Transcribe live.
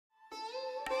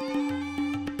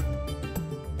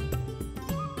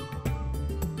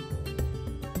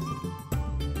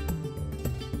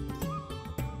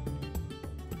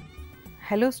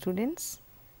Hello students,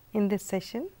 in this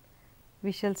session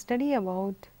we shall study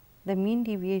about the mean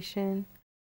deviation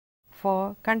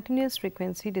for continuous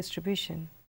frequency distribution.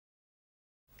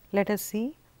 Let us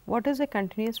see what is a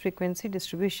continuous frequency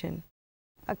distribution.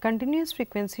 A continuous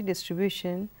frequency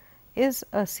distribution is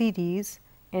a series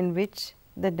in which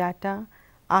the data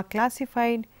are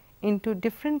classified into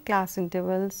different class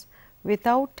intervals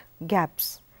without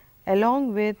gaps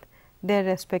along with their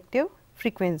respective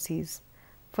frequencies.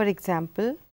 For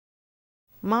example,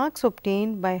 marks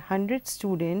obtained by 100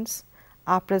 students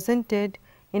are presented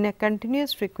in a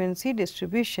continuous frequency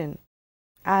distribution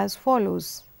as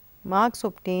follows: marks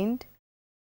obtained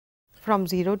from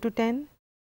 0 to 10,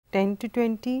 10 to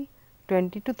 20,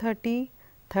 20 to 30,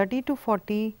 30 to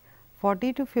 40,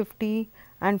 40 to 50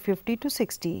 and 50 to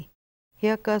 60.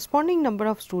 Here corresponding number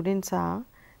of students are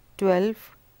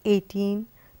 12, 18,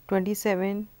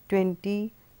 27,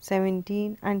 20,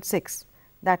 17 and 6.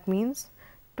 That means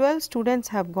 12 students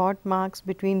have got marks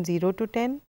between 0 to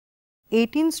 10,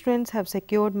 18 students have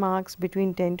secured marks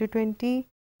between 10 to 20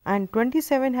 and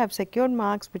 27 have secured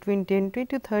marks between 20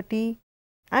 to 30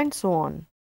 and so on.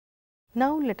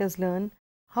 Now let us learn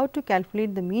how to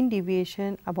calculate the mean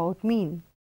deviation about mean.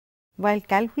 While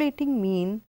calculating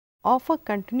mean of a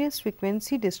continuous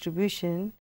frequency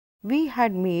distribution, we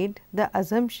had made the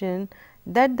assumption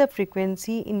that the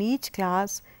frequency in each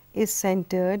class is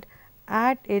centered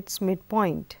at its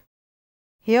midpoint.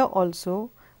 Here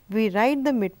also we write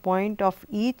the midpoint of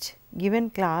each given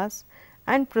class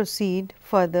and proceed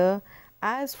further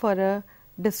as for a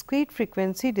discrete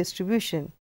frequency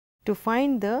distribution to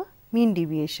find the mean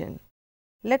deviation.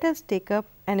 Let us take up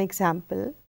an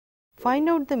example. Find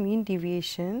out the mean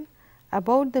deviation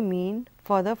about the mean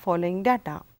for the following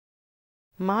data.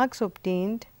 Marks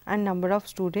obtained and number of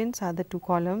students are the two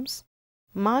columns.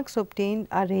 Marks obtained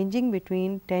are ranging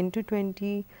between 10 to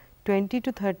 20, 20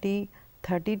 to 30,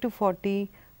 30 to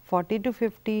 40, 40 to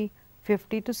 50,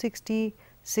 50 to 60,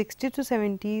 60 to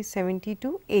 70, 70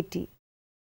 to 80.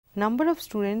 Number of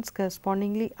students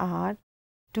correspondingly are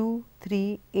 2,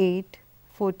 3, 8,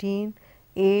 14,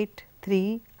 8,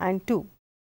 3 and 2.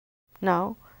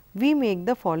 Now we make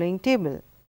the following table.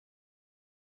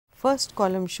 First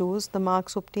column shows the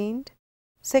marks obtained.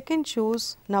 Second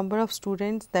shows number of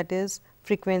students, that is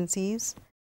frequencies.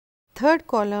 Third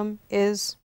column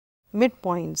is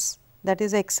midpoints, that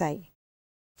is xi.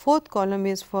 Fourth column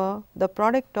is for the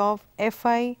product of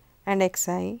fi and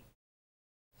xi.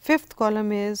 Fifth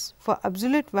column is for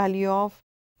absolute value of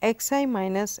xi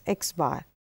minus x bar.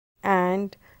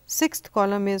 And sixth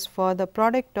column is for the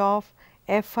product of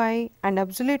fi and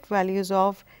absolute values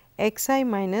of xi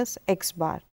minus x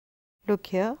bar. Look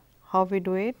here how we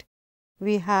do it.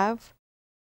 We have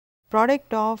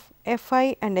product of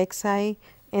fi and xi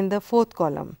in the fourth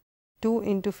column. 2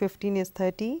 into 15 is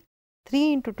 30,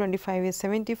 3 into 25 is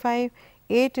 75,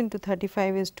 8 into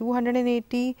 35 is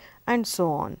 280 and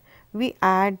so on. We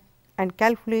add and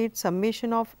calculate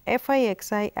summation of fi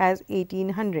xi as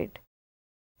 1800.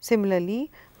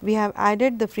 Similarly, we have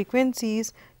added the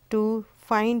frequencies to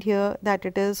find here that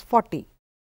it is 40.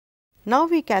 Now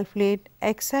we calculate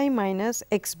xi minus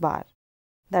x bar,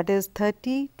 that is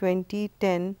 30, 20,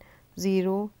 10,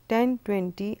 0, 10,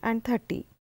 20 and 30.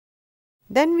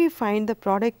 Then we find the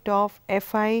product of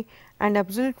fi and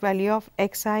absolute value of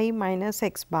xi minus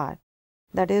x bar,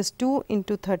 that is 2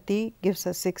 into 30 gives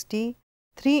us 60,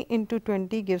 3 into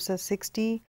 20 gives us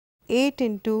 60, 8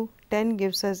 into 10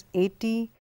 gives us 80,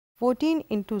 14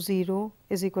 into 0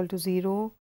 is equal to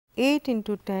 0, 8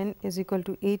 into 10 is equal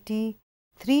to 80,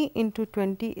 3 into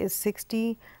 20 is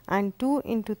 60 and 2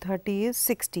 into 30 is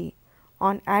 60.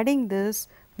 On adding this,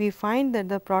 we find that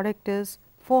the product is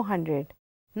 400.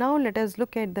 Now let us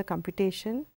look at the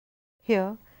computation.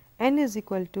 Here n is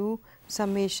equal to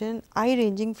summation I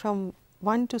ranging from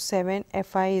 1 to 7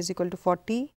 fi is equal to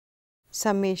 40,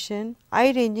 summation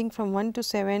I ranging from 1 to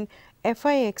 7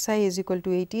 fi xi is equal to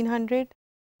 1800,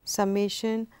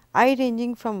 summation I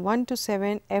ranging from 1 to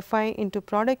 7 fi into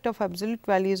product of absolute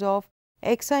values of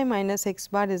xi minus x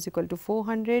bar is equal to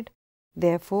 400.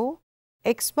 Therefore,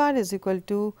 x bar is equal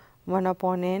to 1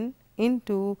 upon n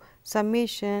into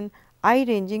summation I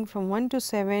ranging from 1 to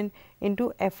 7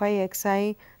 into fi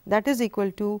xi, that is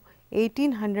equal to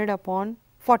 1800 upon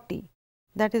 40,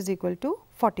 that is equal to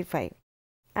 45.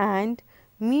 And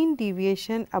mean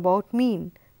deviation about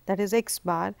mean, that is x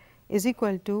bar, is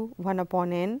equal to 1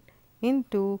 upon n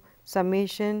into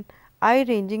summation I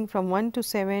ranging from 1 to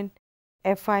 7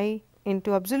 fi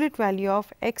into absolute value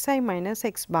of xi minus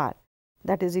x bar,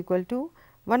 that is equal to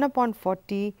 1 upon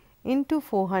 40 into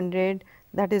 400,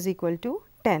 that is equal to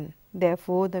 10.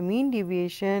 Therefore, the mean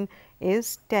deviation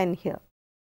is 10 here.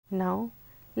 Now,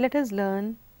 let us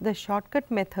learn the shortcut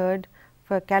method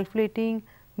for calculating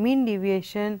mean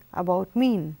deviation about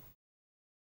mean.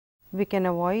 We can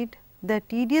avoid the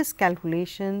tedious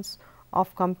calculations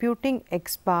of computing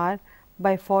x bar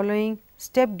by following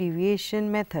step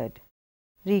deviation method.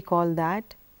 Recall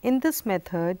that in this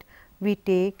method we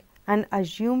take an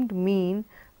assumed mean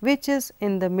which is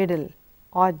in the middle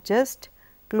or just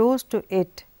close to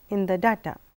it in the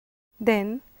data.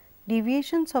 Then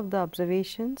deviations of the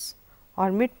observations or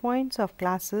midpoints of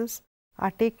classes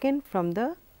are taken from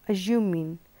the assumed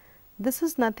mean. This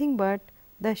is nothing but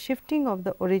the shifting of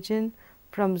the origin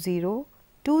from 0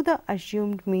 to the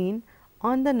assumed mean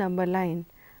on the number line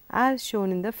as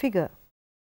shown in the figure.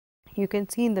 You can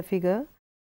see in the figure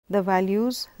the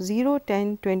values 0,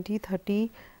 10, 20,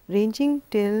 30 ranging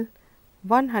till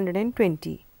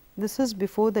 120. This is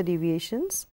before the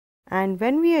deviations, and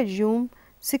when we assume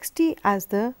 60 as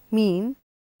the mean,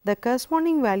 the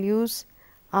corresponding values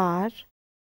are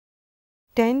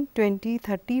 10, 20,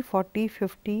 30, 40,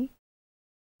 50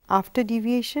 after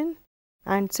deviation,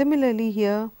 and similarly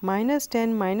here minus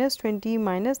 10, minus 20,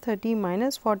 minus 30,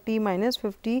 minus 40, minus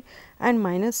 50 and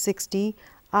minus 60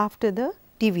 after the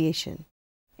deviation.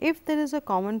 If there is a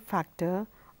common factor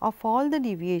of all the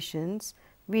deviations,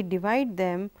 we divide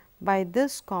them by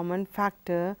this common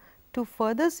factor to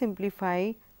further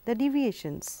simplify the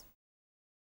deviations.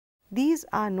 These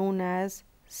are known as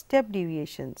step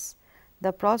deviations.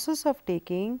 The process of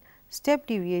taking step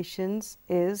deviations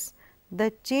is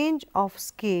the change of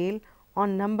scale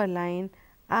on number line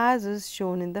as is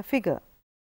shown in the figure.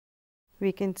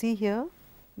 We can see here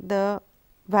the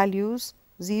values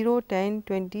 0, 10,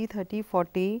 20, 30,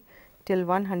 40 till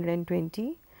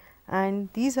 120, and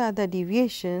these are the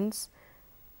deviations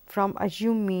from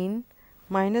assumed mean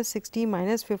minus 60,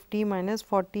 minus 50, minus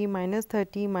 40, minus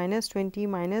 30, minus 20,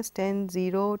 minus 10,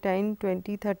 0, 10,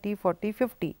 20, 30, 40,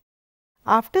 50.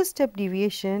 After step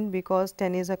deviation, because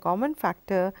 10 is a common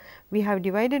factor, we have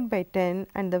divided by 10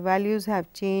 and the values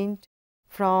have changed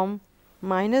from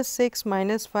minus 6,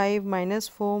 minus 5, minus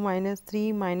 4, minus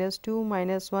 3, minus 2,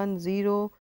 minus 1,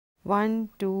 0, 1,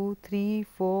 2, 3,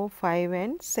 4, 5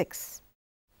 and 6.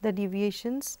 The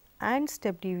deviations and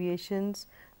step deviations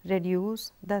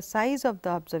reduce the size of the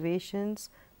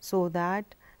observations so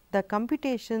that the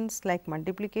computations like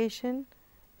multiplication,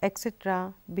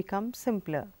 etc. become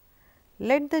simpler.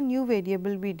 Let the new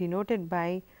variable be denoted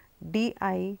by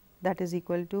di, that is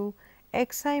equal to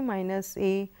xi minus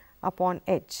a upon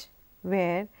h,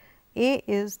 where a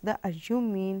is the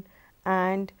assumed mean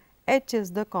and h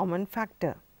is the common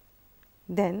factor.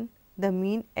 Then the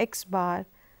mean x bar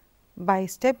by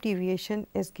step deviation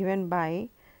is given by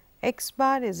x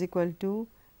bar is equal to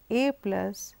a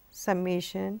plus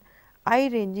summation I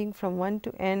ranging from 1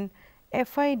 to n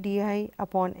fi di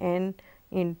upon n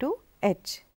into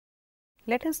h.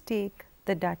 Let us take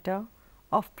the data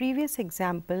of previous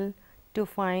example to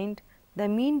find the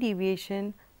mean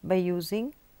deviation by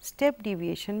using step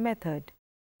deviation method.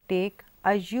 Take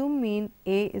assume mean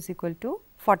a is equal to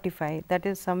 45, that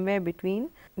is somewhere between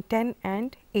 10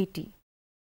 and 80,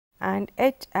 and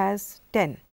h as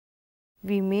 10.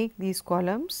 We make these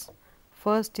columns.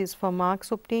 First is for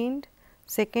marks obtained,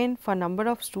 second for number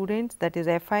of students, that is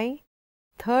fi,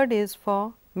 third is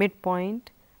for midpoint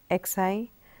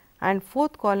xi, and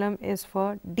fourth column is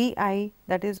for di,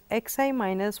 that is xi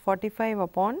minus 45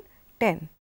 upon 10.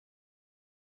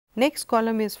 Next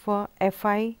column is for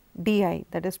fi di,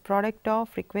 that is product of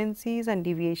frequencies and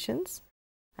deviations,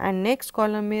 and next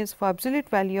column is for absolute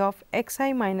value of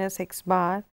xi minus x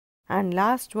bar, and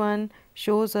last one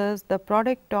shows us the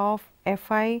product of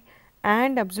fi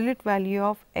and absolute value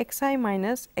of xi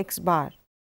minus x bar.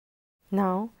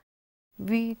 Now,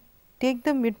 we take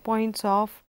the midpoints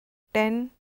of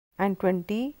 10 and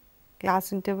 20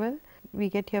 class interval, we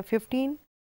get here 15,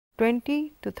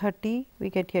 20 to 30, we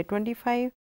get here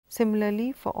 25,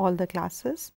 similarly for all the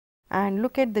classes, and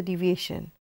look at the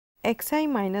deviation xi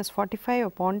minus 45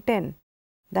 upon 10,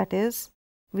 that is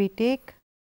we take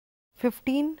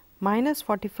 15 minus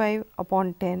 45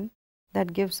 upon 10,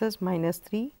 that gives us minus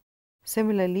 3.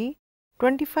 Similarly,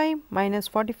 25 minus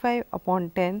 45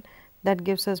 upon 10, that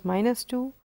gives us minus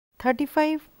 2.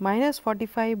 35 minus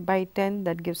 45 by 10,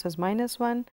 that gives us minus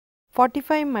 1,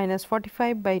 45 minus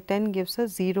 45 by 10 gives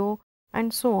us 0,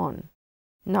 and so on.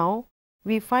 Now,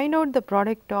 we find out the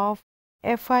product of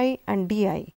fi and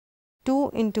di.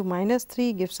 2 into minus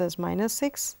 3 gives us minus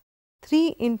 6,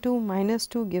 3 into minus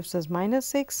 2 gives us minus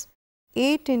 6,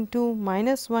 8 into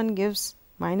minus 1 gives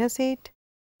minus 8,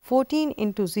 14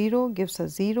 into 0 gives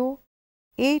us 0,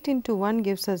 8 into 1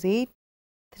 gives us 8,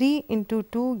 3 into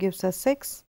 2 gives us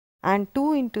 6 and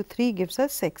 2 into 3 gives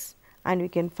us 6, and we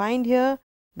can find here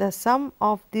the sum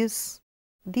of these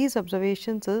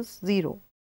observations is 0.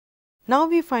 Now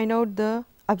we find out the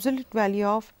absolute value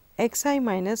of xi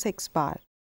minus x bar.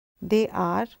 They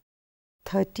are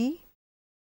 30,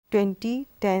 20,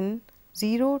 10,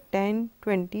 0, 10,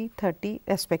 20, 30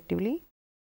 respectively.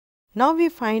 Now we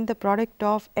find the product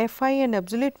of fi and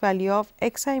absolute value of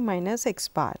xi minus x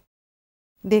bar.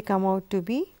 They come out to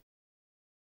be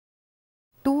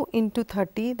 2 into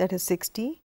 30, that is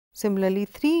 60. Similarly,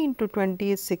 3 into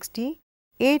 20 is 60,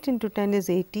 8 into 10 is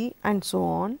 80 and so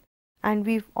on. And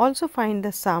we also find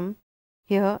the sum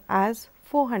here as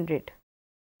 400.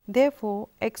 Therefore,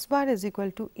 x bar is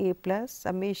equal to a plus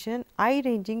summation I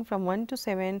ranging from 1 to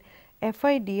 7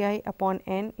 fi di upon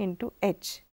n into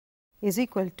h is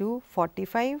equal to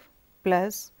 45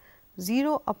 plus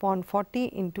 0 upon 40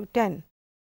 into 10.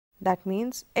 That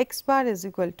means x bar is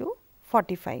equal to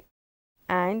 45,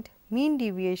 and mean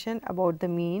deviation about the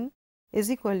mean is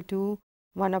equal to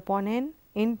 1 upon n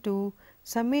into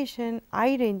summation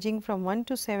I ranging from 1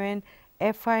 to 7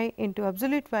 fi into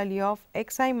absolute value of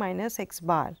xi minus x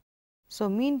bar. So,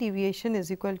 mean deviation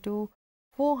is equal to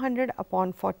 400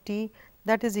 upon 40,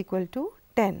 that is equal to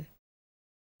 10.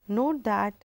 Note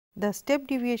that the step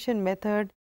deviation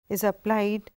method is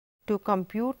applied to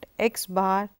compute x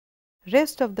bar,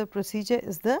 rest of the procedure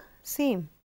is the same.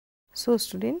 So,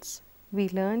 students, we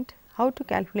learned how to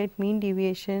calculate mean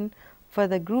deviation for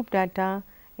the group data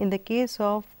in the case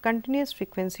of continuous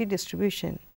frequency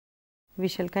distribution. We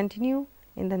shall continue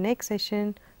in the next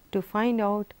session to find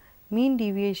out mean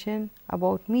deviation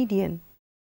about median.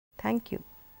 Thank you.